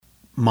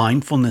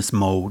mindfulness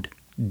mode,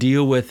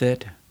 deal with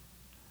it,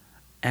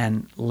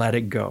 and let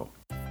it go.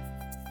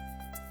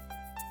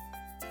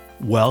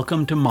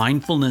 Welcome to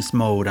Mindfulness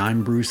Mode.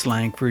 I'm Bruce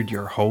Lankford,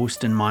 your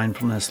host and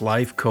mindfulness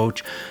life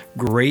coach.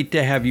 Great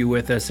to have you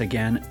with us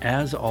again,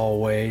 as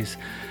always.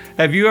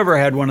 Have you ever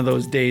had one of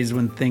those days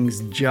when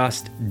things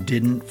just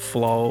didn't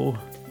flow?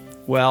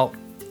 Well,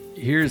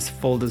 here's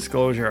full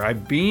disclosure.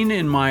 I've been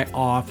in my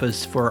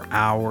office for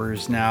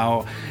hours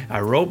now. I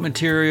wrote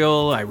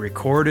material, I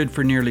recorded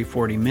for nearly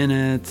 40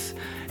 minutes,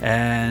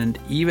 and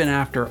even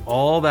after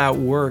all that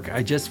work,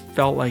 I just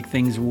felt like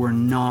things were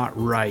not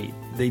right.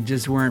 They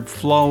just weren't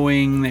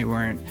flowing, they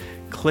weren't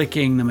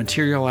clicking. The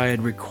material I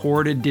had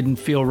recorded didn't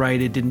feel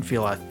right, it didn't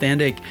feel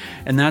authentic,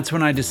 and that's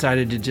when I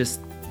decided to just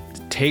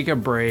take a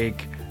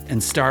break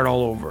and start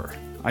all over.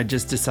 I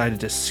just decided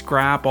to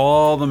scrap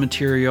all the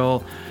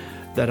material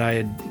that I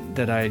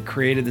had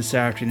created this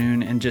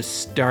afternoon and just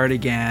start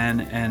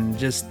again and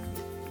just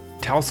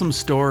tell some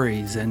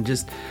stories and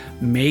just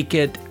make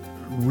it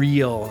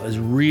real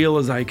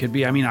as I could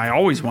be. I mean, I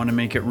always want to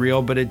make it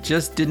real, but it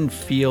just didn't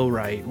feel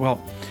right.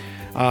 Well,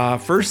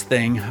 first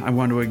thing, I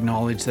want to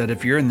acknowledge that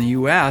if you're in the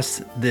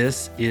US,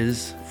 this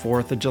is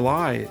 4th of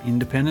July,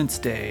 Independence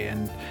Day.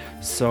 And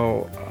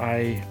so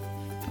I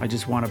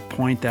just want to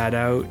point that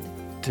out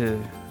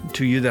to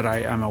you, that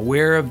I'm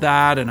aware of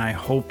that, and I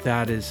hope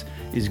that is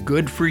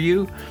good for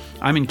you.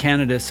 I'm in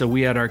Canada, so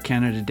we had our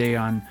Canada Day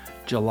on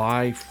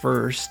July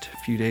 1st, a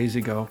few days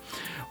ago.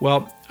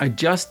 Well, I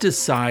just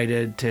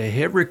decided to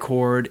hit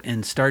record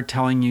and start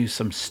telling you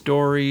some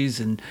stories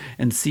and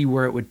see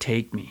where it would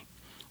take me.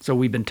 So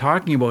we've been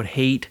talking about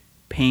hate,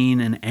 pain,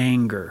 and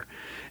anger,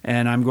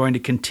 and I'm going to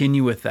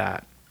continue with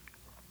that.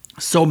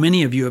 So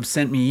many of you have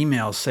sent me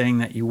emails saying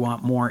that you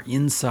want more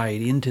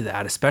insight into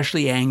that,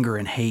 especially anger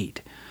and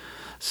hate.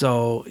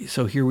 So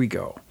here we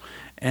go.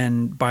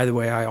 And by the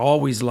way, I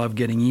always love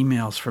getting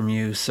emails from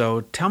you.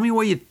 So tell me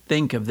what you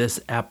think of this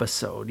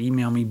episode.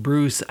 Email me,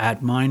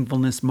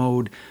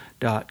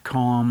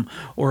 bruce@mindfulnessmode.com.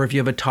 Or if you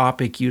have a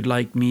topic you'd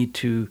like me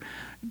to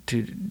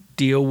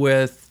deal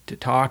with, to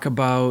talk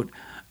about,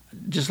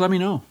 just let me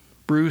know.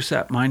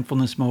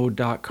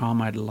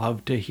 bruce@mindfulnessmode.com. I'd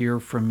love to hear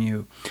from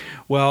you.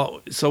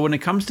 Well, so when it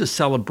comes to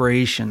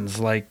celebrations,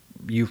 like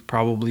you've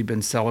probably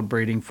been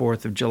celebrating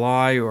 4th of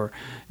July, or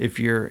if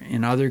you're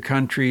in other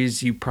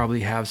countries, you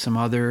probably have some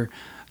other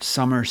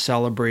summer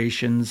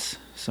celebrations,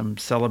 some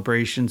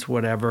celebrations,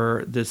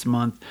 whatever, this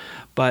month.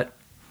 But,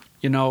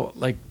 you know,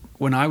 like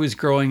when I was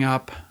growing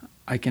up,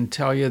 I can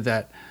tell you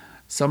that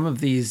some of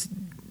these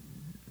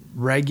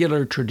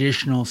regular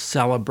traditional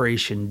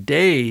celebration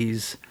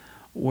days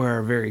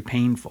were very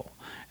painful.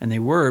 And they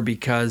were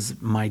because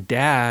my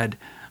dad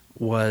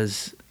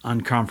was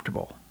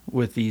uncomfortable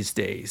with these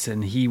days.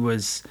 And he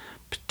was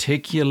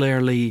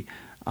particularly,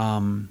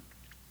 what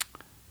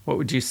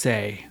would you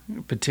say,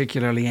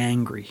 particularly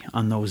angry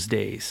on those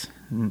days.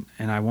 And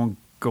I won't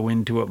go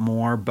into it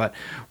more, but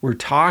we're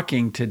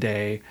talking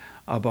today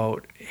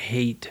about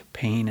hate,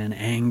 pain, and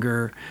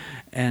anger.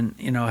 And,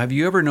 you know, have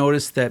you ever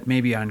noticed that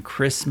maybe on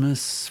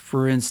Christmas,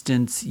 for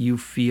instance, you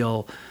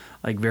feel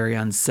like very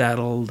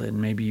unsettled,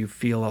 and maybe you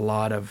feel a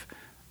lot of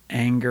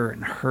anger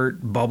and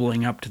hurt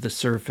bubbling up to the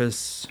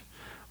surface,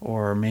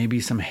 or maybe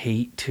some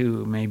hate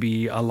too,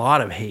 maybe a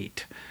lot of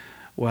hate?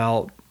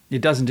 Well,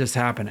 it doesn't just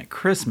happen at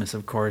Christmas,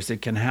 of course.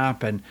 It can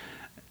happen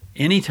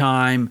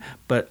anytime,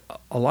 but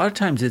a lot of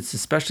times it's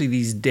especially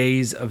these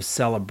days of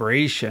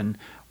celebration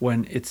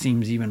when it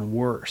seems even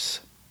worse.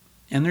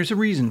 And there's a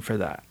reason for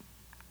that.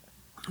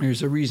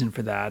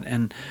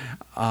 And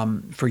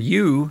for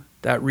you,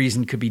 that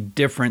reason could be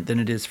different than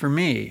it is for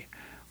me,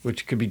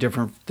 which could be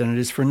different than it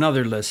is for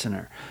another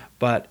listener.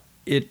 But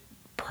it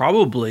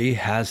probably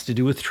has to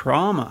do with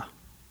trauma.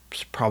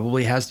 It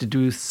probably has to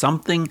do with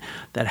something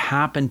that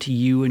happened to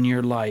you in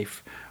your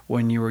life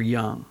when you were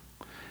young.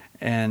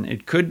 And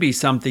it could be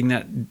something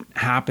that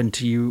happened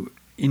to you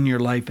in your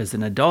life as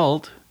an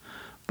adult,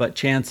 but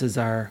chances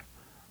are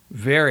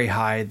very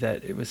high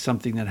that it was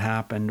something that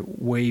happened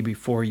way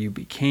before you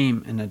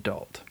became an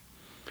adult.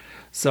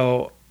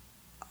 So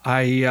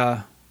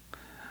I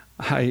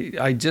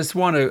just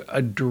want to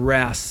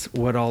address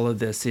what all of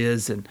this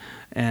is and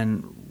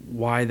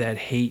why that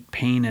hate,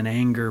 pain, and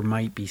anger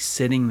might be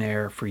sitting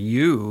there for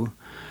you.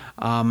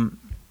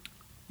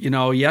 You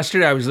know,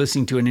 yesterday I was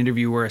listening to an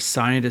interview where a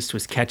scientist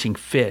was catching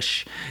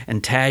fish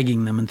and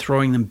tagging them and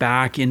throwing them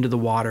back into the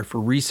water for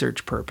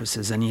research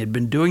purposes, and he had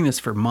been doing this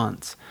for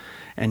months.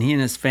 And he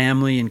and his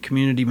family and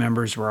community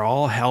members were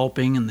all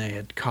helping, and they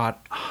had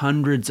caught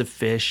hundreds of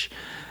fish.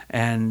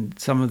 And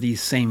some of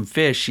these same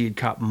fish he had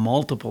caught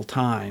multiple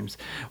times.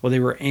 Well, they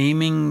were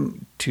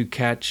aiming to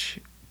catch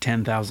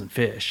 10,000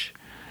 fish.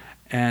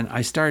 And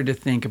I started to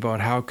think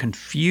about how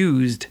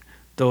confused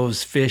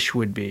those fish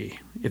would be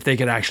if they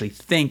could actually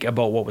think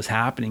about what was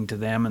happening to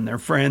them and their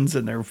friends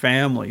and their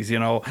families. You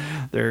know,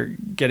 they're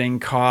getting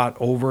caught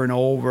over and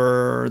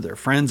over. Their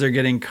friends are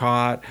getting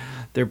caught.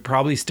 They're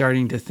probably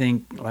starting to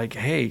think like,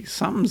 hey,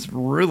 something's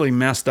really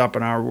messed up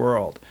in our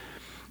world.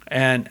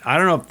 And I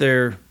don't know if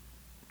they're,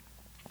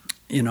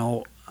 you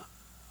know,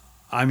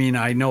 I mean,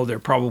 I know they're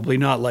probably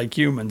not like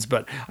humans,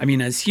 but I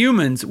mean, as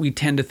humans, we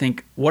tend to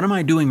think, what am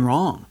I doing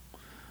wrong?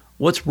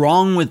 What's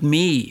wrong with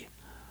me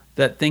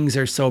that things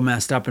are so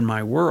messed up in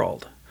my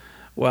world?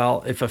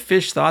 Well, if a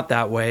fish thought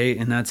that way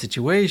in that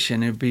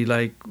situation, it'd be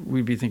like,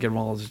 we'd be thinking,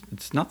 well,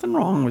 it's nothing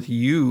wrong with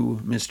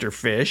you, Mr.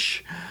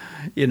 Fish.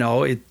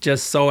 It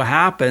just so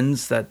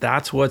happens that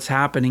that's what's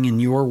happening in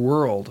your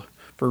world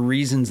for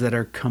reasons that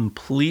are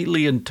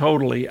completely and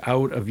totally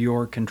out of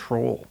your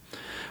control.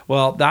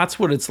 Well, that's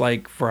what it's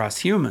like for us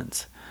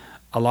humans.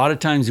 A lot of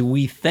times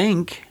we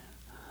think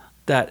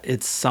that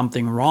it's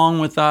something wrong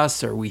with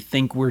us, or we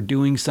think we're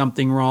doing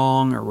something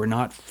wrong, or we're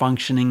not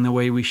functioning the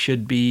way we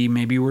should be.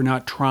 Maybe we're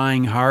not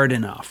trying hard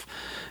enough.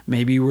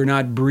 Maybe we're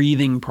not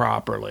breathing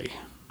properly.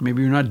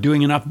 Maybe we're not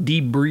doing enough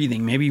deep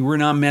breathing. Maybe we're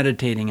not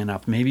meditating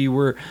enough. Maybe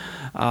we're,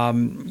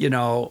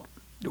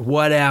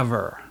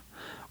 whatever.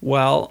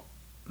 Well,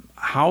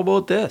 how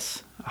about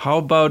this? How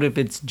about if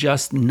it's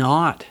just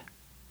not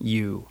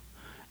you?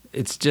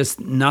 It's just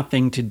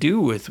nothing to do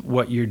with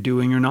what you're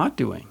doing or not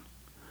doing.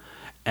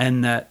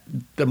 And that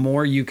the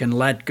more you can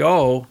let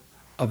go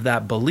of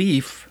that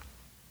belief,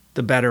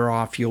 the better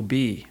off you'll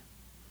be.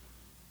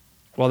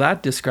 Well,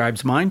 that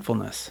describes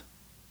mindfulness.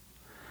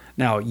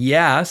 Now,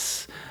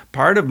 yes,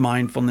 part of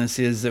mindfulness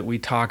is that we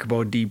talk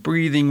about deep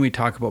breathing, we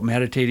talk about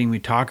meditating, we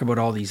talk about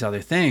all these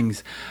other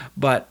things,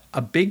 but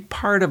a big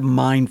part of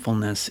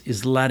mindfulness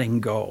is letting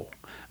go.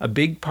 A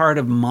big part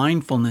of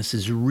mindfulness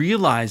is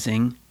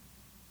realizing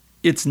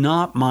it's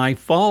not my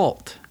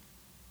fault.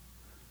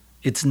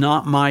 It's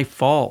not my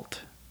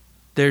fault.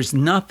 There's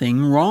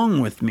nothing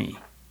wrong with me.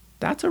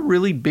 That's a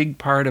really big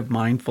part of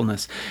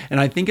mindfulness. And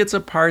I think it's a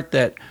part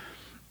that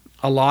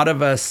a lot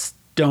of us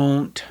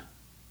don't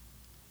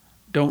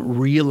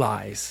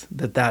realize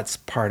that that's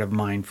part of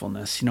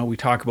mindfulness. We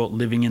talk about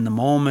living in the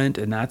moment,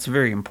 and that's a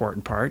very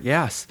important part.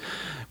 Yes,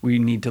 we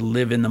need to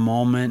live in the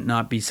moment,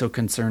 not be so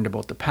concerned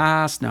about the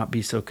past, not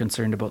be so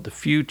concerned about the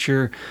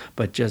future,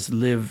 but just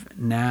live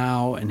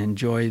now and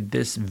enjoy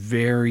this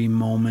very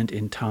moment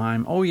in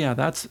time. Oh yeah,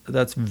 that's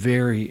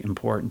very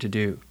important to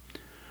do.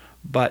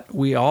 But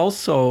we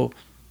also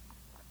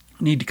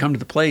need to come to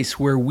the place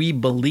where we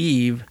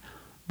believe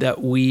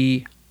that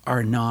we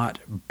are not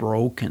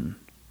broken,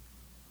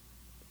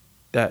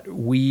 that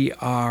we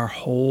are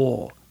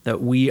whole,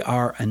 that we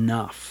are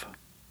enough.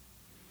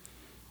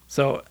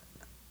 So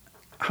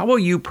how about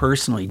you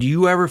personally? Do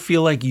you ever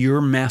feel like you're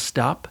messed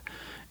up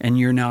and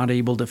you're not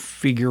able to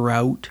figure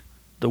out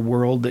the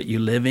world that you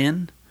live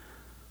in?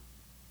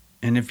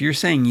 And if you're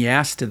saying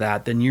yes to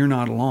that, then you're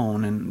not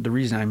alone. And the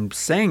reason I'm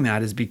saying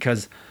that is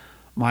because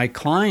my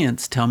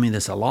clients tell me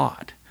this a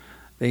lot.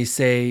 They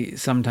say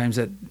sometimes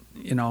that,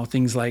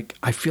 things like,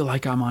 I feel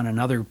like I'm on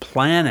another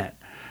planet,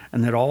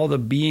 and that all the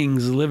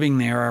beings living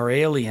there are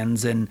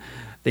aliens and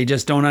they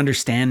just don't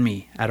understand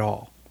me at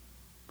all.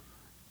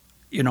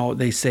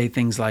 They say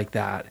things like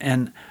that.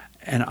 And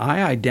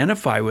I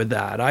identify with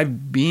that.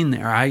 I've been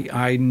there.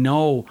 I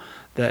know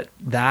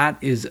that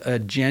is a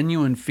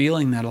genuine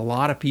feeling that a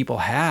lot of people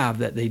have,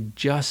 that they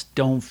just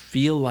don't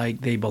feel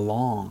like they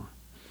belong.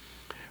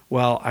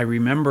 Well, I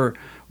remember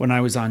when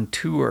I was on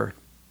tour.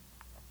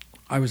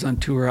 I was on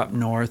tour up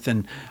north,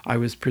 and I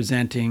was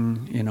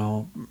presenting,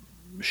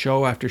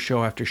 show after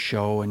show after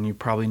show, and you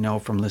probably know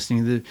from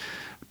listening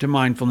to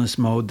Mindfulness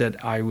Mode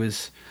that I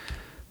was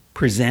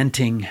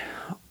presenting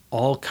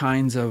all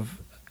kinds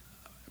of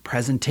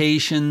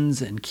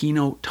presentations and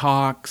keynote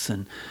talks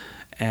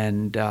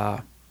and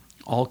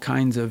all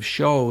kinds of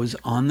shows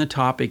on the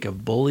topic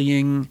of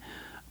bullying,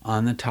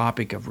 on the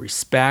topic of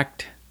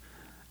respect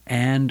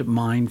and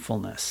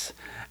mindfulness.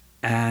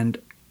 And,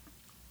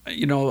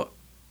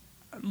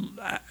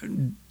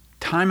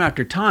 time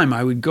after time,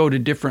 I would go to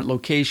different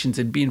locations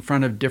and be in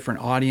front of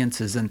different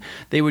audiences, and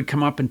they would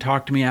come up and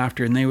talk to me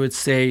after, and they would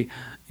say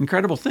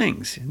incredible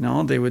things.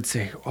 They would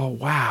say, "Oh,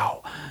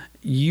 wow,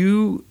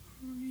 you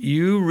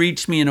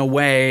reached me in a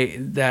way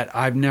that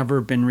I've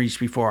never been reached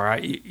before.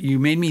 You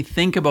made me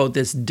think about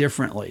this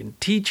differently."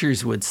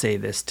 Teachers would say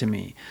this to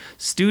me.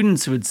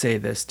 Students would say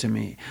this to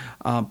me.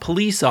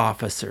 Police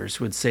officers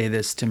would say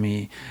this to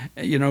me.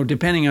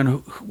 Depending on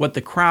what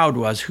the crowd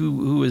was,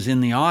 who was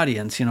in the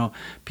audience,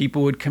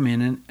 people would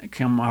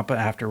come up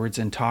afterwards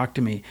and talk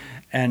to me.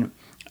 And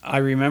I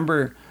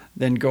remember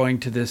then going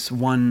to this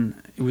one,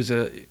 it was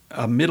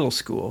a middle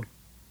school,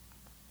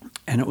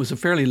 and it was a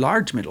fairly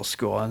large middle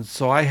school. And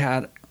so I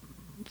had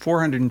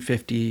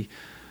 450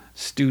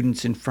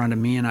 students in front of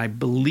me, and I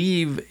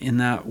believe in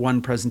that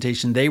one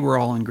presentation, they were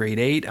all in grade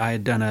 8. I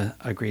had done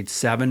a grade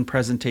 7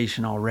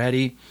 presentation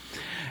already.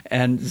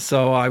 And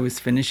so I was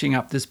finishing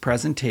up this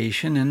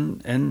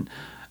presentation, and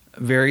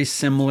very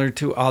similar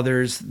to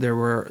others, there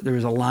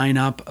was a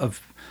lineup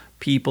of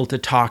people to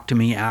talk to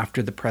me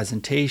after the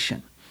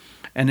presentation.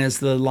 And as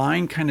the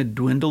line kind of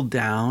dwindled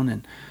down,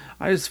 and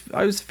I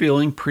was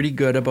feeling pretty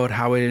good about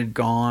how it had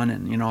gone,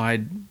 and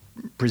I'd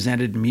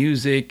presented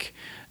music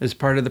as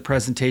part of the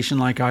presentation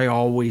like I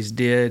always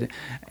did,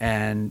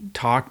 and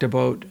talked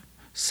about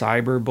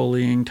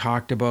cyberbullying,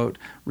 talked about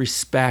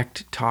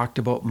respect, talked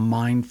about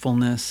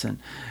mindfulness,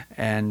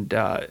 and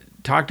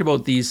talked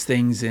about these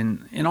things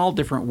in all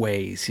different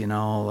ways,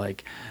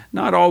 like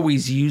not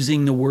always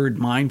using the word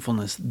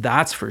mindfulness,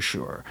 that's for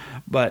sure,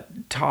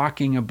 but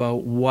talking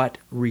about what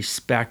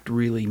respect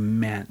really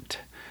meant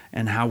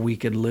and how we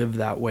could live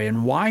that way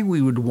and why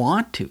we would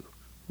want to.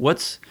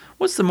 What's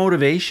the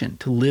motivation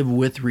to live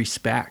with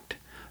respect?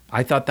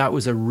 I thought that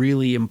was a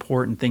really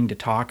important thing to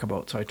talk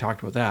about, so I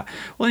talked about that.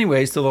 Well,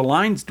 anyway, so the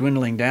line's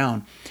dwindling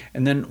down,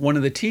 and then one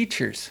of the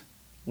teachers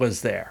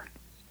was there,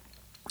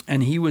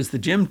 and he was the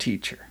gym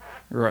teacher,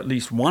 or at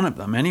least one of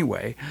them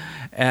anyway,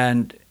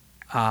 and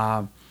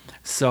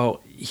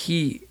so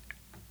he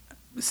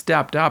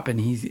stepped up and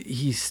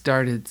he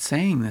started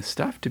saying this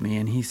stuff to me,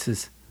 and he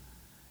says,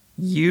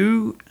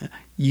 you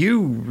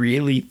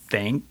really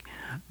think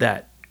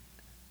that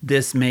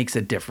this makes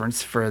a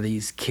difference for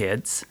these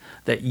kids,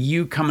 that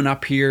you coming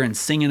up here and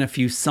singing a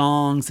few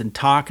songs and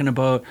talking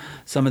about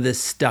some of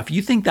this stuff,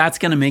 you think that's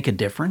going to make a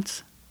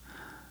difference?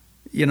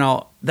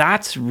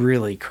 That's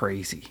really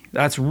crazy.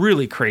 That's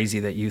really crazy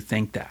that you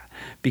think that,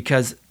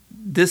 because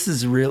this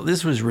was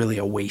really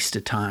a waste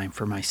of time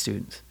for my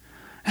students.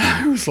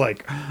 I was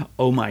like,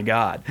 oh my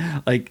God,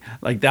 like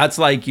that's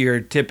like your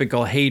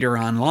typical hater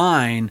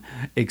online,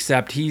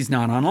 except he's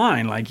not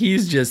online. Like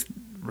he's just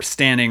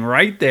standing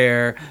right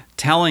there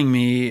telling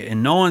me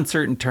in no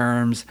uncertain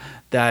terms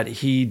that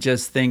he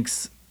just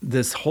thinks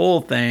this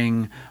whole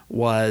thing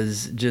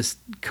was just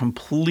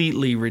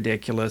completely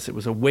ridiculous. It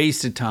was a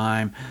waste of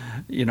time.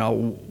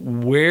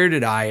 Where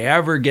did I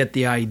ever get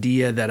the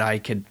idea that I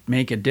could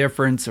make a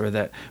difference, or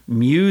that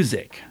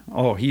music?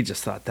 Oh, he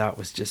just thought that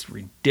was just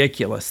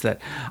ridiculous,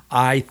 that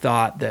I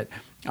thought that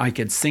I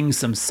could sing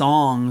some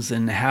songs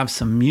and have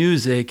some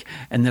music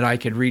and that I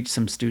could reach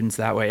some students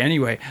that way.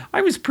 Anyway,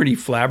 I was pretty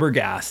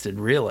flabbergasted,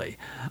 really.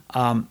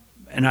 And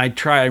I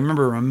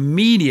remember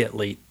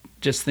immediately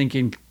just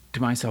thinking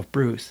to myself,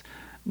 Bruce,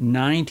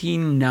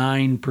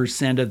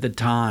 99% of the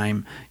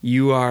time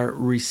you are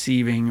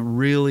receiving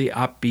really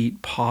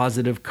upbeat,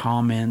 positive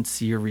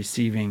comments. You're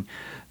receiving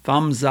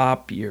thumbs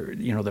up.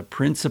 The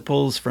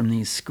principals from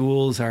these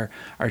schools are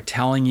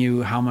telling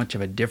you how much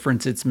of a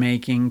difference it's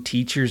making.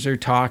 Teachers are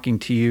talking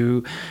to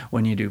you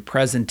when you do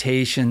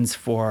presentations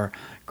for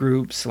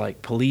groups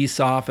like police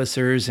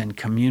officers and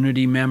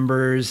community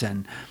members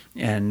and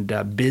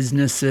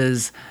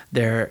businesses.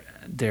 They're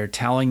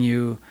telling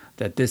you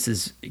that this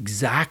is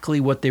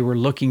exactly what they were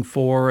looking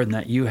for and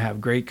that you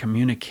have great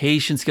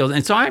communication skills.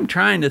 And so I'm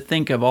trying to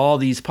think of all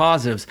these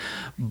positives,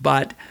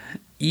 but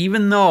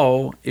even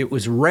though it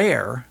was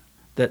rare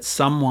that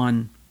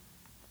someone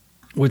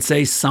would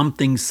say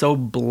something so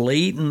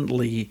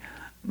blatantly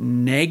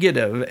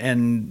negative,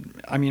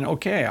 and I mean,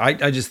 okay,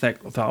 I just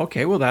thought,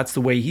 okay, well, that's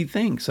the way he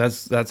thinks.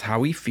 That's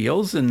how he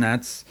feels, and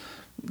that's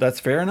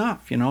fair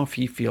enough. If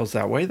he feels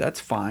that way, that's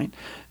fine.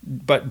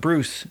 But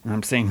Bruce, and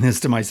I'm saying this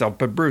to myself,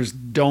 but Bruce,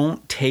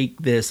 don't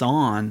take this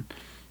on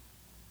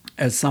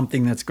as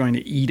something that's going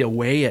to eat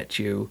away at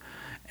you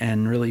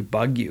and really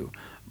bug you.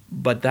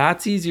 But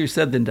that's easier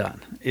said than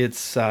done.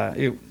 It's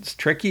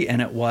tricky,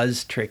 and it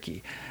was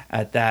tricky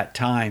at that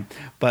time.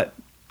 But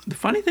the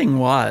funny thing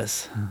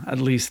was, at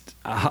least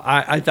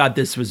I thought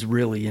this was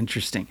really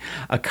interesting.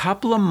 A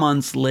couple of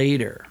months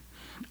later,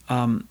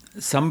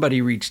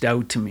 somebody reached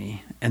out to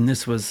me, and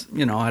this was,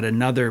 at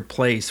another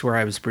place where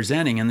I was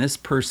presenting, and this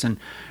person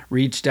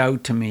reached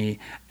out to me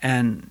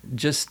and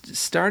just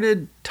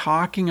started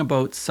talking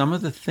about some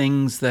of the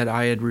things that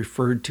I had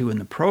referred to in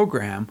the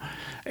program.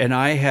 And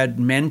I had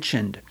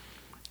mentioned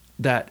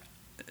that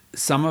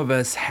some of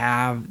us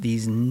have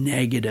these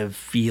negative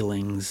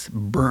feelings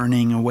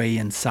burning away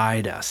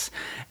inside us,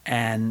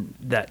 and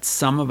that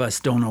some of us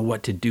don't know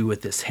what to do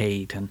with this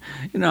hate. And,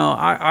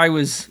 I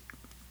was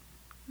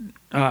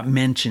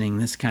mentioning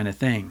this kind of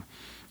thing.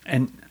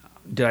 And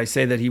did I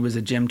say that he was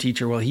a gym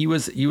teacher? Well, he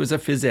was a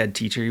phys ed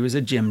teacher. He was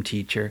a gym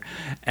teacher.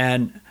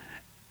 And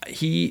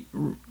he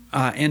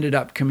ended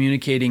up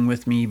communicating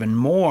with me even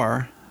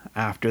more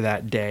after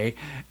that day.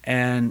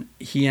 And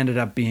he ended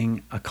up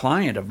being a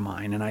client of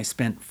mine. And I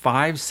spent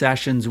 5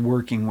 sessions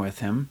working with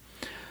him.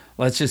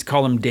 Let's just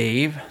call him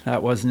Dave.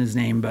 That wasn't his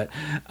name, but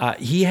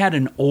he had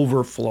an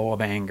overflow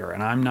of anger.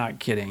 And I'm not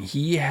kidding.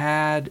 He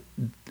had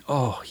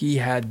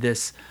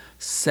this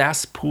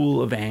cesspool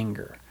of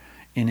anger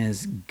in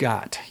his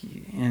gut,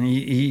 and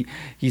he'd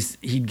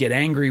get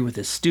angry with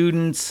his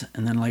students,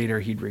 and then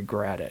later he'd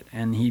regret it,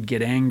 and he'd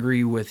get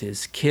angry with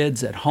his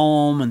kids at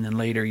home, and then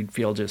later he'd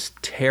feel just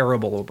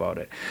terrible about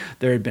it.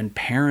 There had been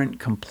parent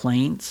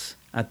complaints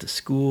at the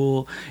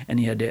school, and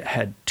he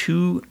had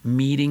 2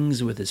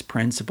 meetings with his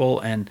principal,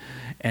 and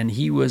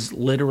he was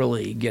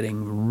literally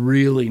getting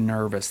really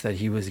nervous that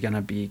he was going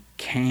to be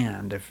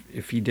canned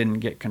if he didn't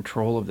get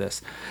control of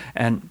this.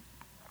 And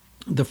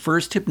the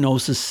first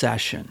hypnosis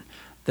session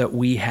that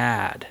we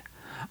had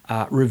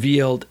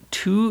revealed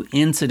 2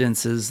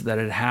 incidences that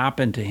had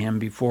happened to him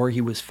before he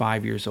was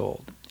 5 years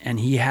old. And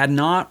he had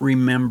not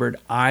remembered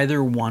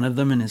either one of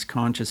them in his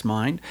conscious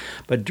mind,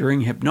 but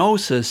during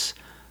hypnosis,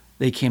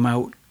 they came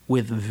out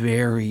with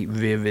very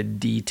vivid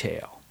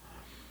detail.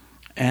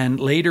 And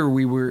later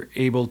we were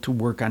able to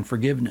work on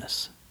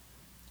forgiveness.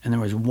 And there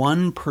was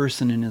one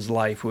person in his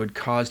life who had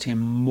caused him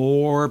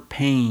more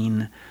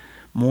pain,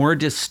 more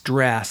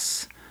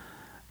distress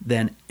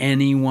than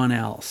anyone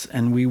else.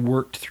 And we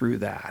worked through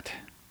that.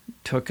 It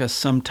took us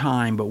some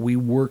time, but we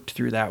worked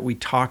through that. We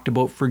talked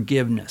about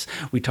forgiveness.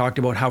 We talked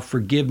about how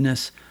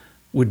forgiveness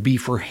would be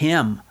for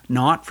him,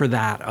 not for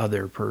that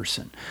other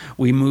person.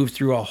 We moved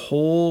through a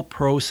whole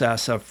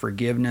process of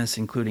forgiveness,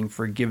 including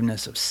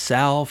forgiveness of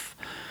self.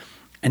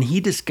 And he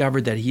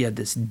discovered that he had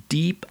this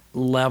deep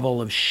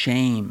level of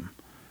shame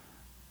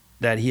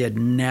that he had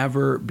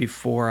never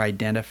before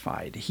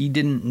identified. He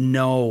didn't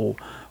know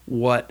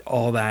what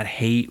all that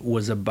hate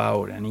was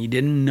about, and he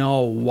didn't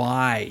know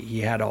why he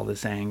had all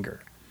this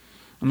anger.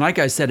 And like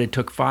I said, it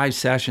took 5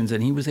 sessions,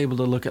 and he was able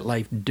to look at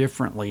life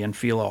differently and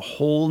feel a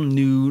whole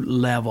new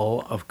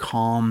level of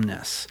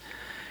calmness.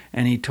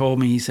 And he told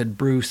me, he said,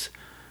 Bruce,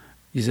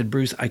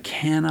 I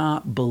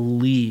cannot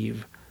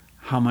believe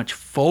how much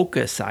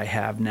focus I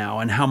have now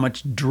and how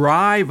much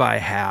drive I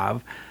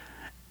have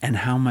and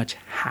how much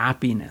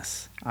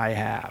happiness I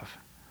have.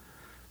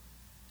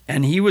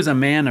 And he was a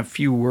man of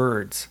few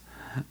words.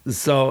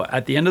 So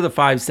at the end of the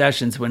 5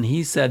 sessions, when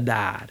he said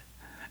that,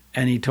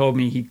 and he told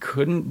me he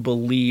couldn't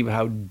believe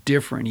how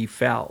different he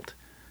felt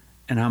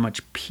and how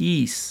much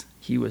peace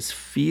he was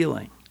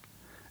feeling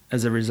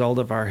as a result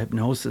of our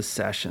hypnosis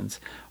sessions,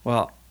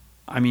 well,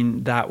 I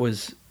mean, that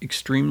was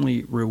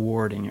extremely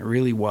rewarding. It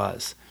really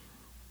was.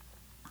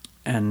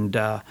 And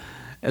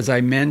as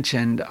I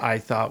mentioned, I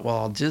thought, well,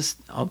 I'll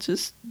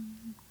just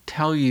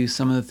tell you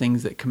some of the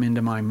things that come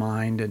into my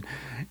mind.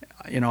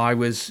 And I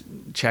was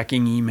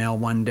checking email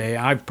one day.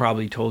 I've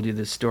probably told you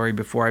this story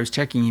before. I was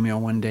checking email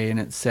one day, and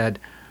it said,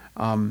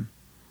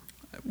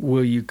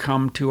 will you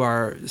come to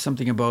our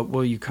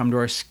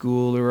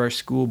school or our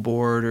school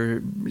board,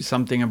 or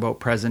something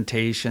about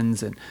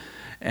presentations?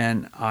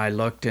 And I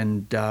looked,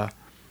 and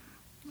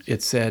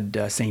it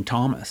said St.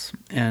 Thomas.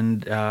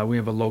 And we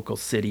have a local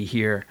city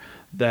here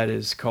that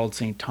is called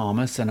St.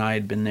 Thomas, and I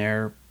had been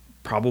there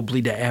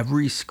probably to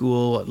every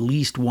school at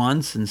least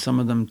once, and some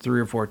of them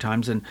 3 or 4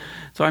 times. And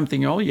so I'm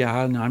thinking, oh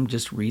yeah, and I'm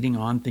just reading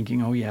on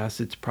thinking, oh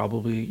yes, it's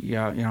probably,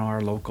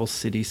 our local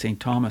city, St.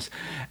 Thomas.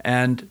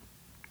 And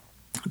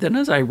then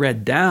as I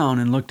read down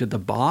and looked at the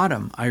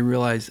bottom, I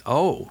realized,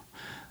 oh,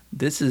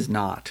 this is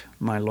not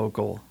my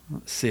local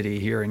city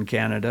here in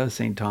Canada,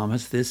 St.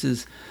 Thomas. This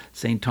is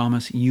St.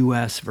 Thomas,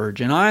 U.S.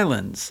 Virgin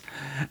Islands.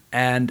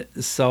 And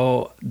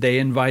so they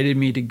invited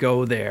me to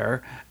go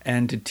there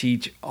and to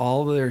teach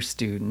all of their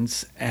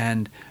students.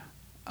 And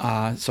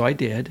so I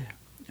did.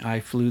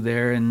 I flew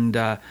there and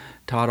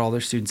taught all their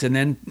students, and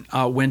then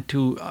went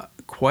to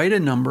quite a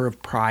number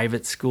of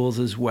private schools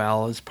as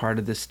well as part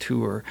of this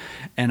tour.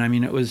 And I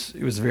mean, it was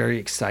very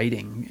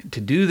exciting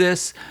to do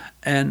this.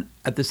 And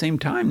at the same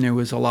time, there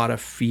was a lot of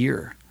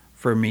fear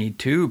for me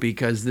too,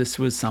 because this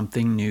was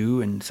something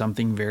new and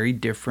something very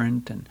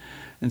different and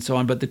so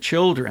on. But the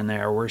children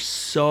there were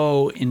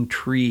so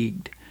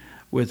intrigued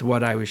with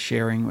what I was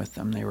sharing with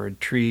them. They were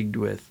intrigued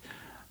with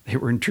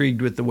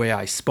the way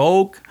I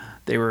spoke.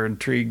 They were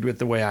intrigued with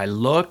the way I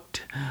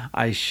looked.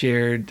 I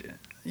shared,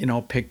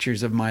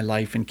 pictures of my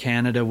life in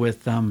Canada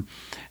with them.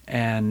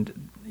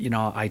 And,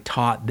 I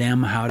taught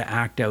them how to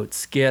act out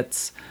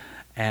skits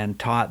and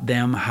taught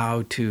them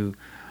how to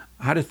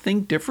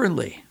think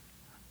differently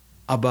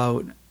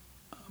about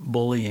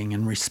bullying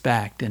and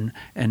respect and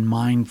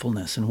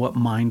mindfulness and what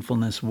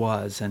mindfulness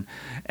was.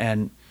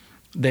 And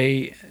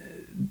they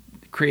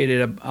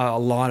created a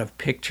lot of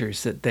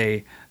pictures that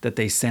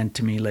they sent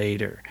to me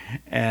later.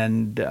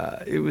 And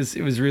it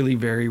was really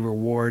very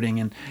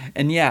rewarding.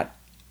 And yet,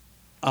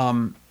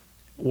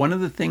 one of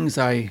the things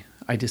I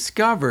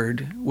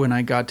discovered when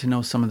I got to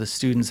know some of the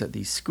students at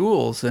these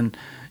schools, and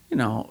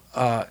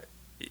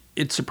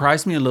it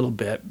surprised me a little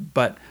bit,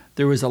 but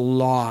there was a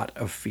lot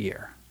of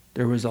fear.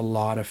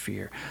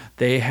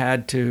 They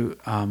had to,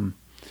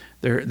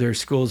 their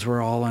schools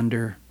were all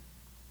under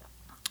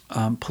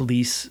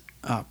police,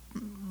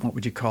 what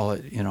would you call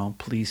it?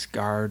 Police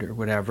guard or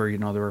whatever.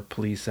 There were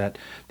police at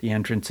the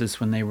entrances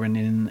when they went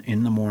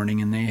in the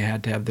morning, and they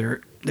had to have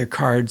their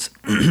cards,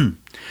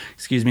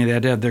 excuse me, they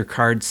had to have their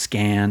cards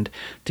scanned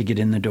to get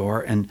in the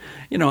door. And,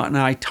 and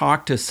I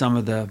talked to some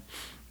of the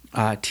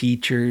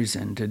teachers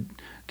and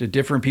to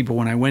different people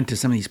when I went to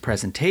some of these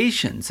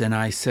presentations, and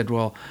I said,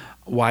 well,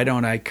 why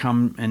don't I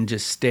come and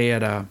just stay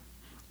at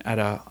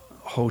a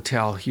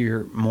hotel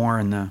here more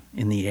in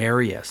the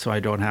area, so I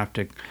don't have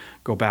to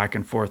go back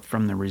and forth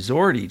from the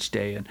resort each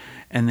day?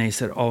 And they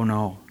said, oh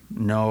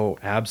no,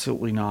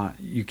 absolutely not.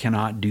 You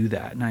cannot do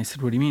that. And I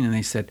said, what do you mean? And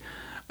they said,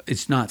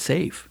 it's not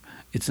safe.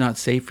 It's not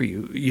safe for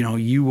you.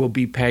 You will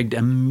be pegged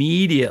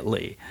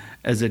immediately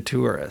as a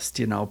tourist.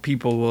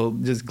 People will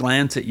just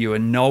glance at you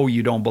and know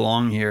you don't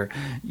belong here.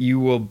 You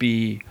will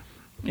be,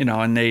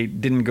 and they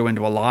didn't go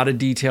into a lot of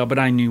detail, but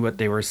I knew what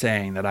they were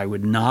saying, that I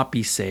would not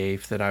be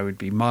safe, that I would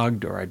be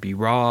mugged or I'd be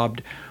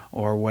robbed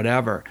or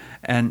whatever.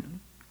 And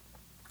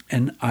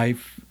I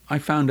I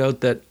found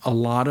out that a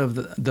lot of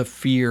the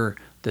fear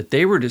that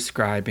they were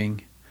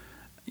describing,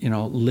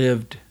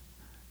 lived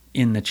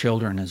in the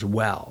children as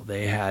well.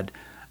 They had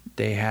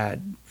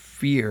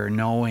fear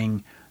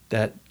knowing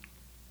that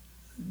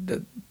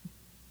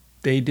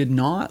they did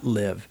not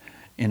live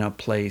in a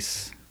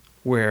place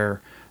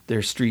where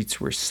their streets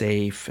were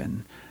safe,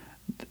 and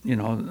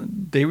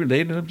they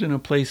lived in a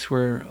place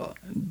where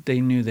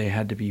they knew they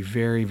had to be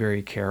very,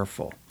 very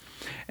careful.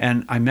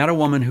 And I met a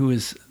woman who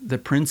was the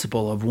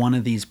principal of one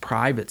of these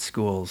private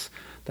schools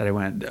that I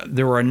went.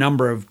 There were a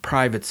number of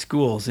private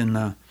schools in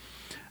the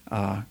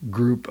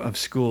group of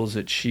schools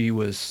that she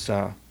was,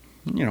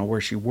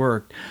 where she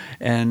worked.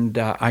 And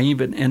I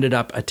even ended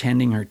up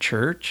attending her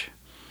church,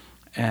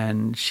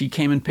 and she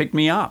came and picked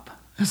me up,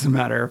 as a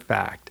matter of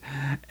fact.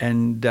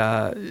 And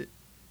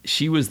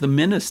she was the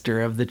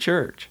minister of the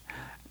church.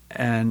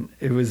 And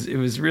it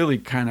was really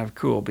kind of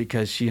cool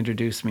because she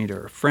introduced me to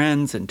her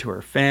friends and to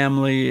her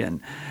family,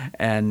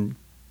 and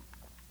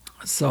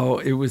so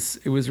it was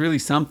really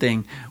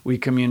something. We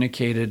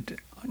communicated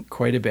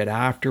quite a bit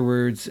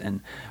afterwards,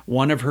 and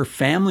one of her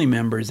family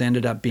members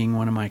ended up being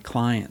one of my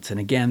clients. And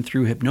again,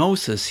 through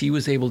hypnosis, he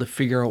was able to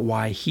figure out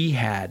why he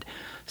had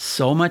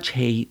so much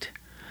hate,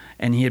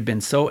 and he had been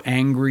so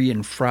angry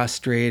and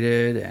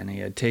frustrated, and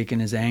he had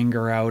taken his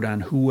anger out on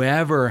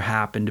whoever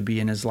happened to be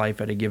in his life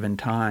at a given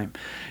time.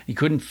 He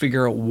couldn't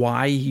figure out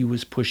why he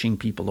was pushing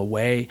people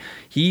away.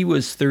 He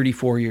was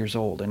 34 years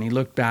old, and he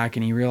looked back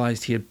and he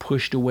realized he had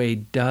pushed away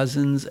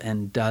dozens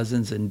and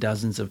dozens and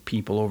dozens of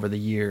people over the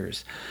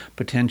years,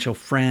 potential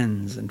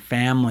friends and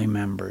family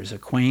members,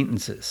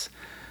 acquaintances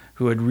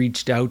who had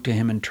reached out to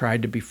him and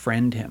tried to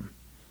befriend him.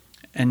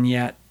 And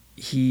yet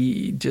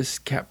he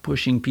just kept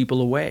pushing people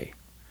away.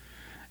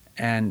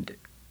 And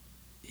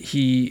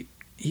he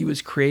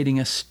was creating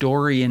a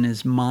story in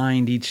his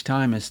mind each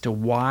time as to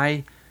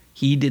why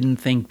he didn't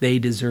think they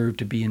deserved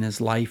to be in his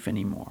life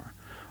anymore,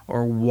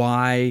 or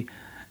why,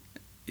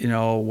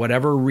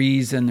 whatever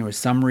reason, there was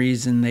some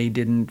reason they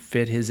didn't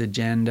fit his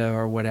agenda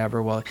or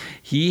whatever. Well,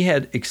 he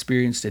had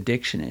experienced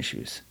addiction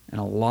issues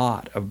and a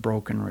lot of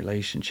broken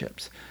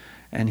relationships.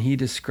 And he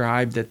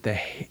described that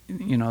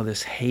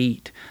this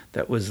hate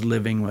that was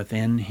living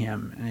within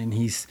him. And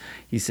he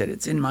said,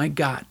 it's in my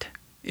gut.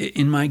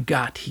 In my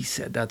gut, he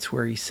said. That's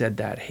where he said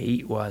that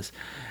hate was.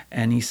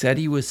 And he said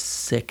he was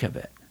sick of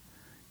it.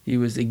 He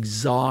was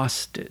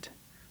exhausted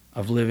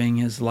of living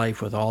his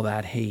life with all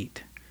that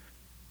hate.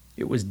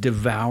 It was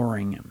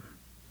devouring him.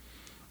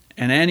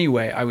 And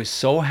anyway, I was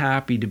so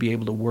happy to be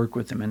able to work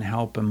with him and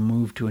help him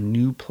move to a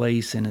new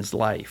place in his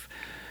life.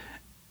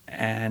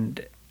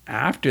 And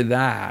after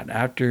that,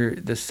 after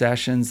the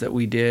sessions that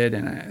we did,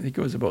 and I think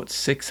it was about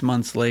 6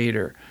 months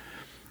later,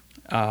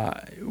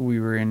 we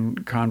were in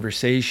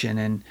conversation,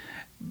 and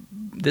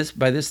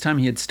by this time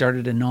he had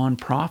started a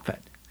nonprofit,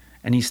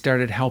 and he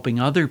started helping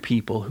other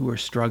people who were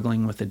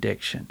struggling with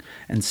addiction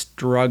and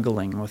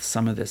struggling with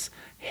some of this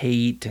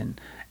hate and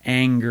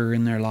anger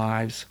in their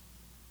lives.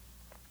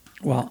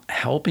 Well,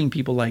 helping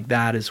people like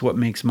that is what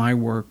makes my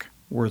work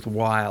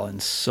worthwhile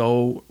and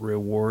so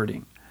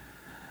rewarding.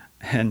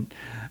 And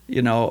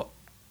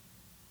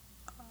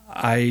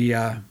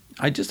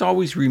I just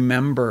always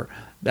remember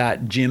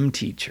that gym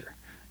teacher.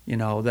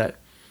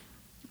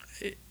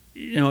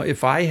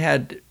 If I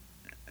had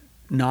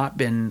not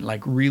been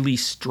like really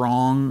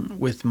strong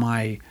with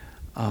my,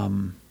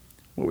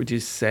 what would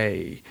you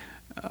say,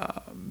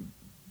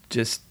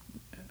 just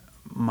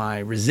my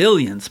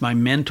resilience, my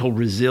mental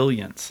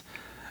resilience,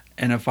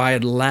 and if I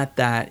had let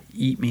that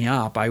eat me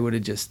up, I would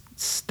have just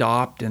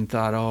stopped and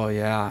thought, oh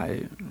yeah,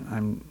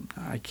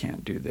 I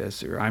can't do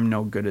this, or I'm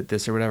no good at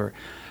this, or whatever.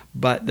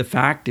 But the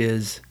fact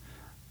is,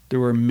 there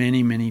were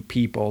many, many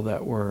people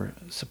that were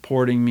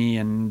supporting me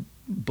and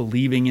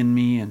believing in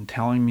me and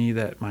telling me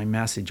that my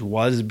message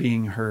was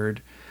being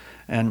heard.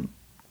 And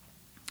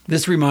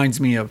this reminds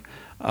me of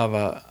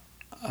a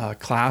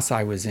class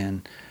I was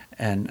in,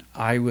 and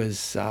I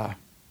was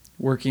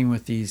working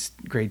with these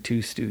grade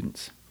 2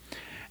 students.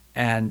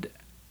 And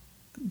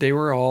they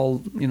were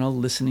all,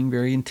 listening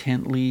very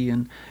intently,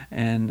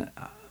 and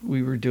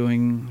we were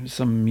doing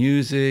some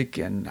music,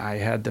 and I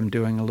had them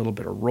doing a little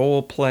bit of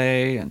role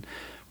play, and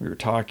we were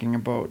talking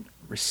about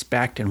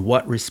respect and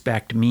what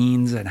respect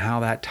means and how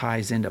that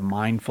ties into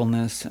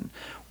mindfulness, and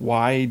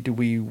why do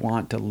we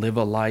want to live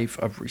a life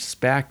of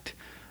respect?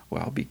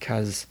 Well,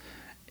 because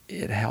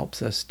it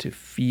helps us to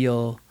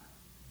feel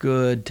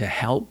good, to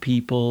help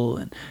people,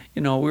 and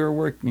we were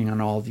working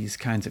on all these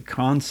kinds of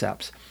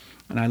concepts.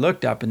 And I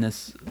looked up, and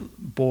this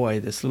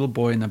little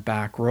boy in the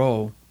back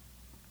row,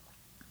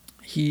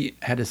 he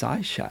had his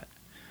eyes shut,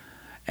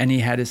 and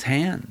he had his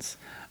hands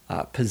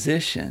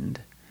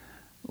positioned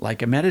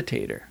like a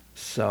meditator.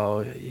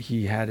 So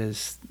he had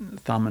his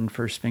thumb and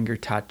first finger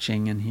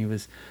touching, and he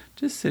was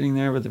just sitting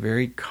there with a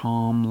very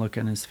calm look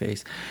on his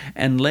face.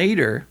 And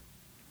later,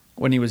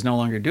 when he was no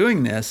longer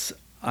doing this,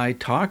 I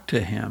talked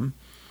to him,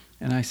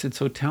 and I said,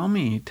 so tell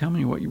me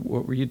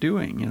what were you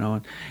doing,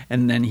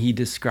 And then he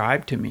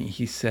described to me,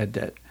 he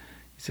said,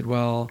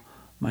 well,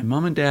 my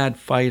mom and dad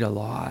fight a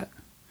lot,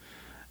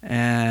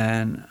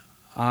 And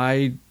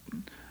I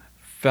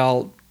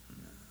felt,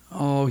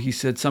 he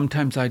said,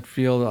 sometimes I'd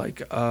feel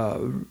like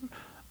a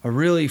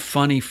really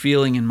funny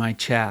feeling in my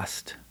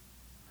chest.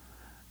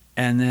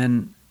 And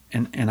then,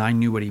 and I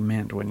knew what he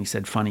meant when he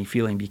said funny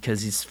feeling,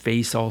 because his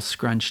face all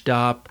scrunched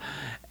up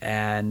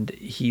and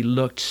he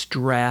looked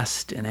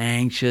stressed and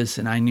anxious,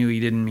 and I knew he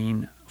didn't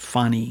mean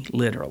funny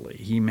literally.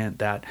 He meant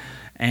that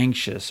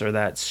anxious or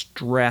that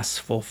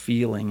stressful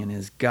feeling in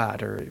his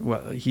gut,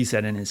 or he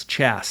said in his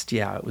chest.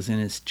 Yeah, it was in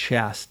his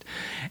chest.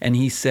 And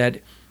he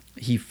said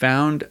he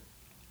found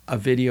a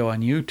video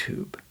on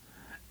YouTube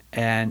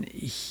and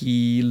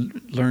he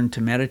learned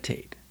to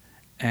meditate,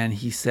 and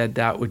he said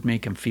that would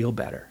make him feel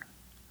better.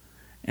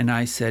 And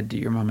I said, do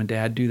your mom and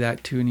dad do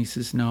that too? And he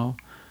says, no.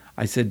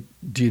 I said,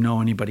 do you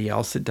know anybody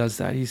else that does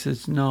that? He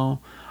says,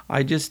 no.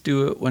 I just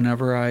do it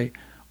whenever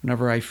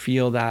I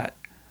feel that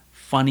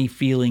funny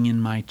feeling in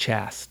my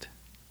chest.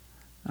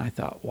 I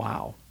thought,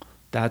 wow,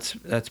 that's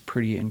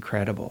pretty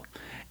incredible.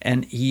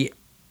 And he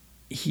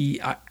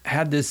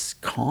had this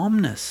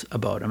calmness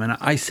about him. And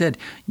I said,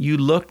 you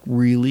look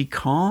really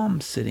calm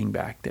sitting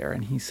back there.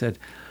 And he said,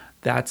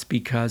 that's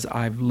because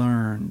I've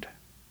learned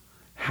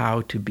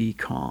how to be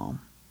calm.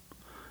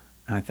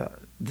 And I thought,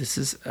 this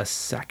is a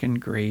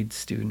second grade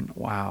student.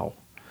 Wow.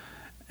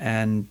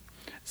 And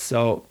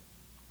so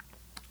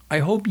I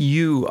hope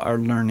you are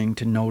learning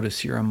to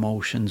notice your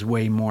emotions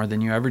way more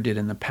than you ever did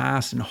in the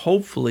past. And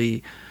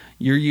hopefully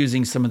you're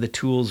using some of the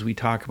tools we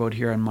talk about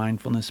here on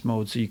Mindfulness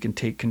Mode so you can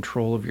take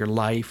control of your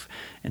life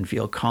and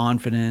feel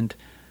confident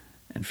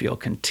and feel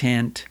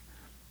content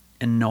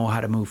and know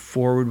how to move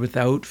forward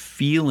without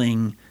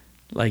feeling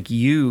like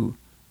you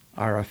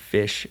are a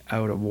fish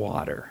out of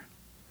water.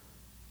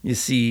 You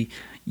see,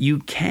 you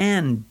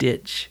can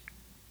ditch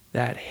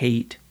that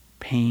hate,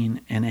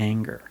 pain, and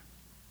anger.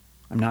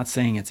 I'm not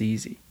saying it's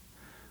easy.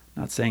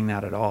 I'm not saying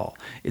that at all.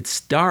 It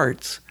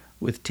starts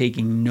with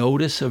taking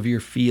notice of your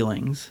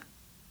feelings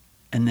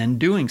and then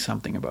doing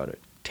something about it.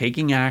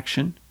 Taking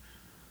action,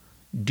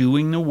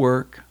 doing the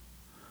work,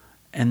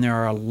 and there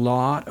are a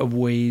lot of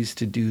ways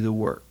to do the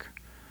work.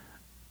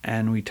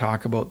 And we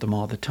talk about them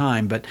all the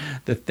time. But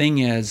the thing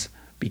is,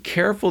 be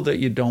careful that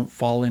you don't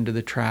fall into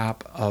the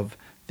trap of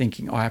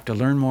thinking, I have to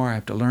learn more, I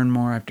have to learn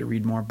more, I have to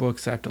read more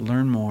books, I have to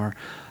learn more.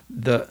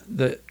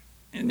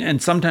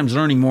 And sometimes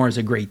learning more is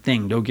a great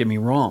thing, don't get me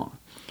wrong.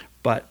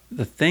 But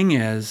the thing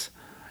is,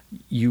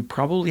 you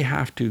probably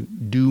have to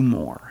do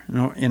more.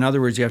 In other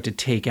words, you have to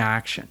take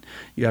action.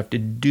 You have to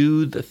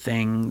do the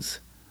things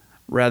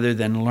rather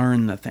than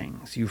learn the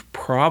things. You've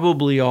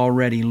probably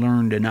already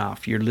learned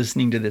enough. You're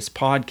listening to this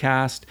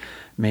podcast.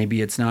 Maybe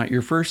it's not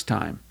your first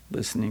time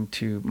listening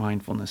to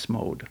Mindfulness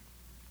Mode.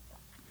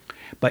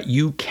 But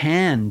you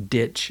can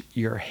ditch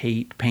your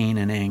hate, pain,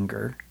 and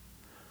anger.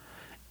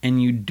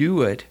 And you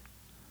do it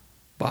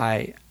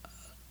by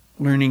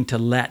learning to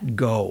let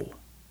go.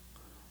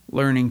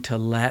 Learning to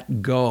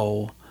let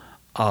go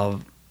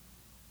of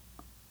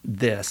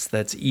this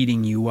that's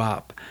eating you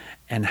up.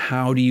 And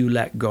how do you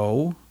let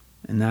go?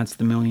 And that's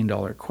the $1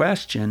 million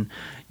question.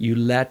 You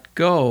let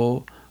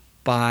go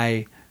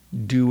by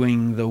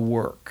doing the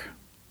work.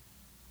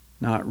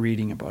 Not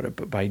reading about it,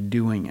 but by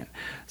doing it.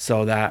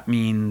 So that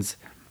means,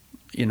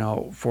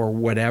 for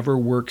whatever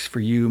works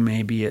for you,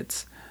 maybe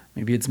it's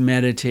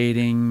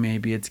meditating,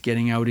 maybe it's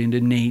getting out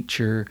into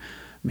nature,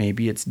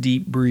 maybe it's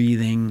deep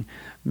breathing,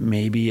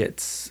 maybe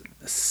it's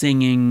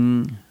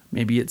singing,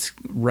 maybe it's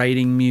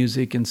writing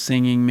music and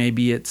singing,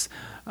 maybe it's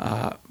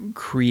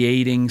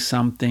creating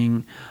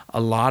something.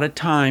 A lot of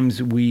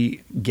times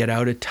we get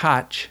out of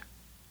touch.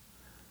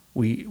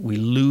 We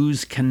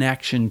lose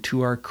connection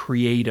to our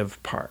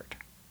creative part.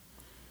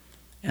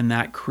 And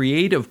that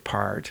creative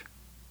part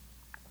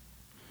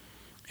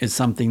is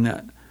something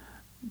that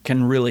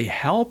can really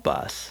help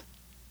us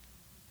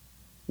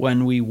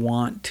when we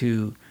want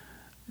to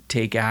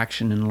take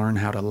action and learn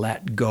how to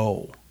let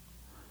go.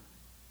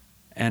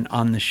 And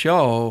on the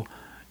show,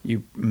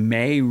 you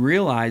may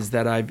realize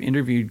that I've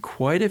interviewed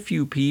quite a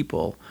few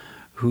people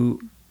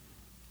who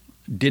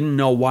didn't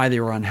know why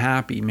they were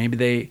unhappy. Maybe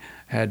they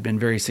had been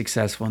very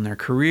successful in their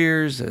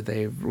careers,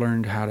 they've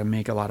learned how to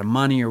make a lot of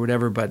money or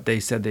whatever, but they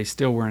said they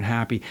still weren't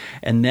happy.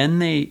 And then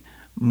they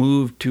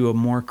moved to a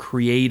more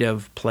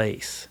creative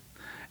place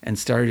and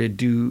started to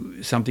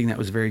do something that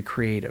was very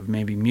creative,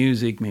 maybe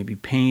music, maybe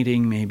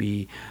painting,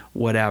 maybe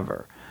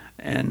whatever.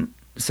 And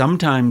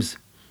sometimes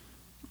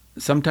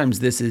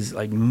this is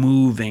like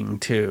moving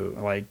too,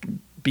 like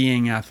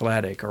being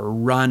athletic or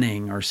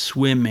running or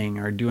swimming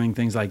or doing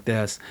things like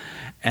this.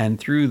 And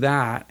through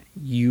that,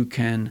 you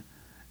can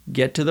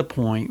get to the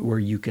point where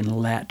you can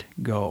let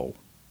go.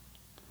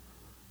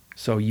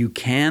 So you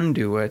can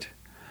do it.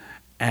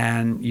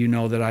 And you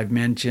know that I've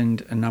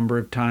mentioned a number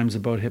of times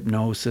about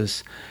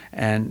hypnosis.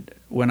 And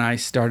when I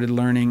started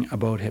learning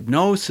about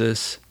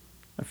hypnosis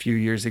a few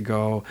years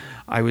ago,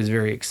 I was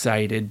very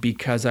excited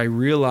because I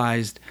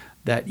realized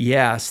that,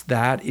 yes,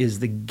 that is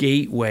the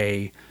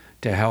gateway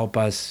to help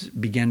us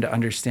begin to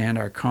understand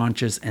our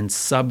conscious and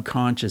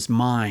subconscious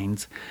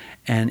minds.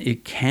 And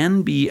it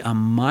can be a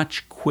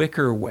much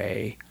quicker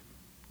way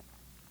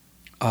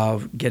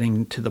of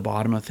getting to the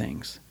bottom of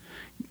things,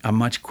 a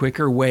much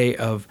quicker way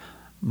of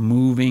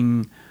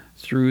moving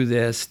through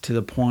this to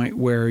the point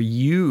where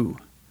you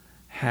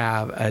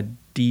have a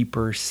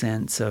deeper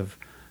sense of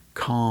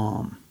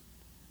calm.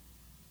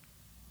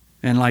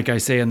 And like I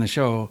say in the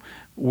show,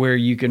 where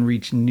you can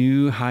reach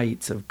new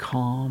heights of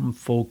calm,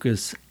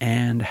 focus,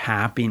 and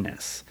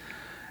happiness.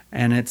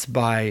 And it's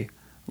by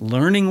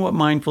learning what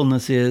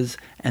mindfulness is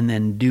and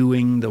then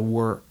doing the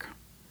work.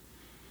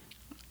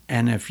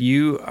 And if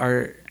you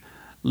are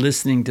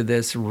listening to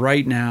this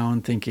right now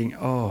and thinking,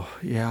 oh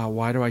yeah,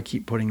 why do I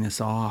keep putting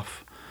this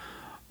off?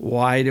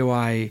 Why do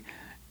I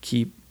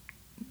keep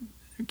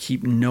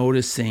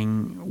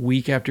noticing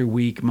week after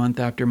week, month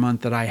after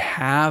month that I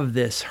have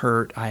this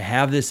hurt, I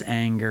have this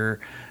anger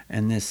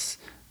and this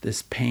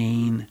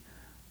pain,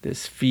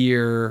 this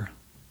fear,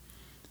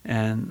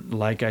 and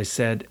like I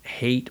said,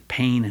 hate,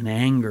 pain, and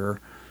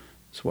anger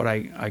is what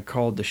I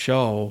called the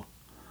show.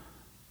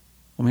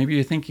 Well, maybe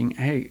you're thinking,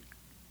 hey,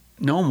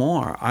 no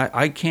more.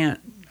 I can't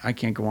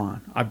go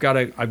on. I've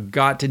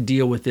got to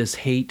deal with this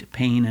hate,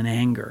 pain, and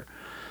anger.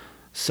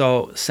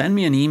 So send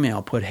me an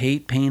email, put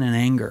hate, pain, and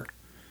anger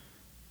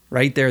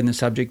right there in the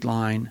subject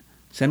line.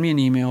 Send me an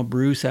email,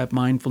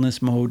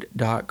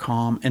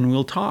 bruce@mindfulnessmode.com, and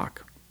we'll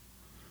talk.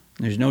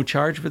 There's no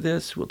charge for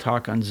this. We'll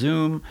talk on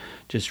Zoom.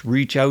 Just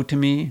reach out to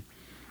me.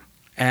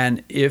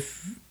 And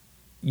if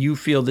you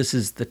feel this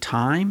is the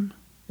time,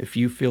 if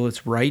you feel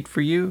it's right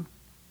for you,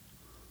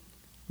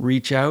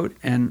 reach out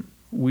and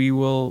we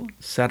will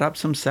set up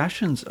some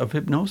sessions of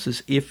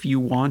hypnosis if you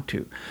want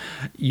to.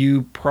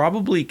 You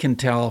probably can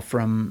tell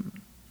from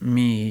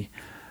me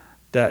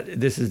that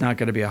this is not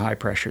going to be a high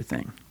pressure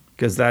thing,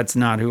 because that's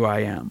not who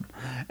I am.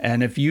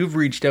 And if you've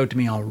reached out to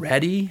me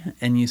already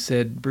and you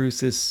said,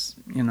 Bruce, this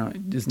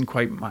isn't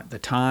quite the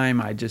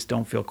time, I just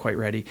don't feel quite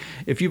ready.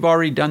 If you've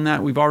already done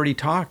that, we've already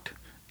talked,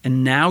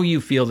 and now you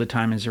feel the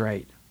time is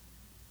right,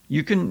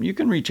 you can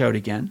reach out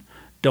again.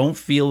 Don't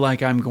feel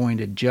like I'm going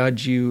to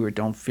judge you, or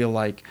don't feel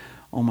like,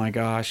 oh my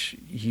gosh,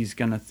 he's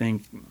going to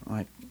think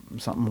like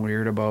something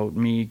weird about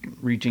me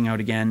reaching out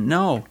again.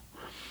 No,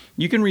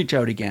 you can reach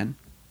out again.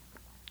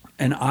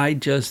 And I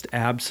just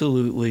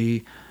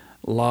absolutely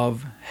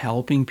love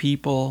helping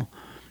people,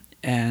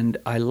 and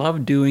I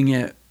love doing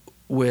it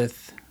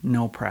with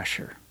no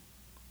pressure.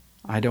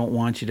 I don't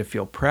want you to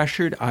feel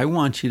pressured. I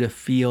want you to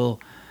feel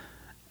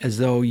as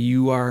though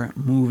you are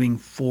moving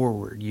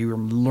forward. You're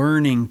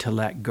learning to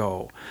let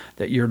go,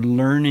 that you're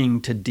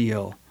learning to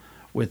deal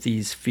with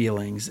these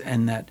feelings,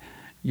 and that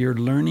you're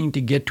learning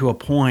to get to a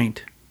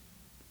point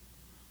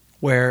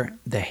where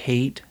the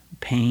hate,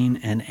 pain,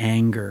 and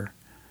anger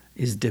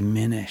is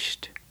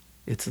diminished.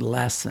 It's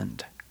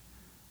lessened.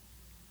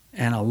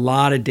 And a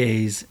lot of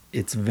days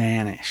it's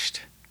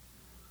vanished.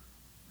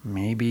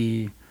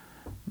 Maybe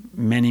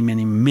many,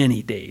 many,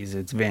 many days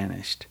it's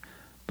vanished.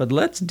 But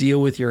let's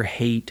deal with your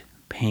hate,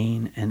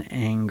 pain, and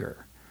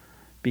anger,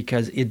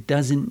 because it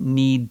doesn't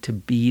need to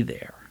be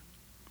there.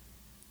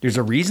 There's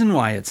a reason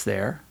why it's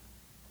there.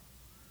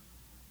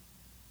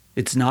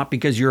 It's not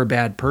because you're a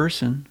bad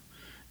person.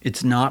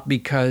 It's not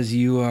because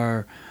you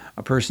are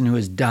a person who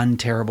has done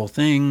terrible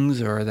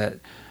things, or that,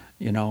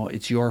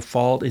 it's your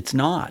fault. It's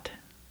not.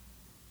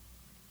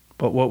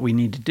 But what we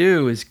need to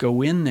do is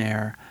go in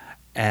there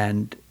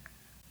and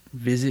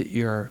visit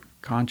your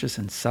conscious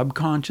and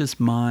subconscious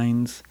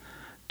minds,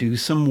 do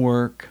some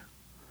work,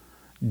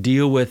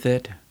 deal with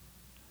it,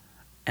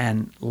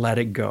 and let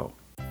it go.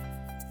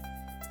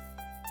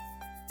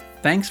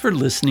 Thanks for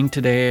listening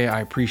today.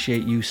 I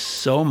appreciate you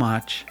so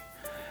much.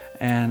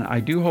 And I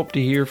do hope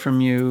to hear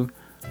from you.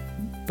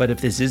 But if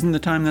this isn't the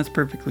time, that's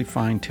perfectly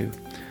fine too.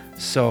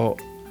 So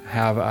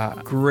have a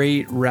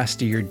great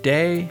rest of your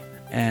day.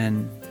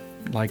 And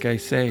like I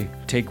say,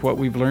 take what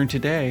we've learned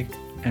today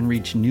and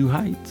reach new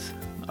heights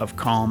of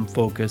calm,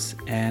 focus,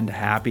 and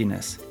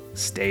happiness.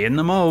 Stay in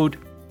the mode.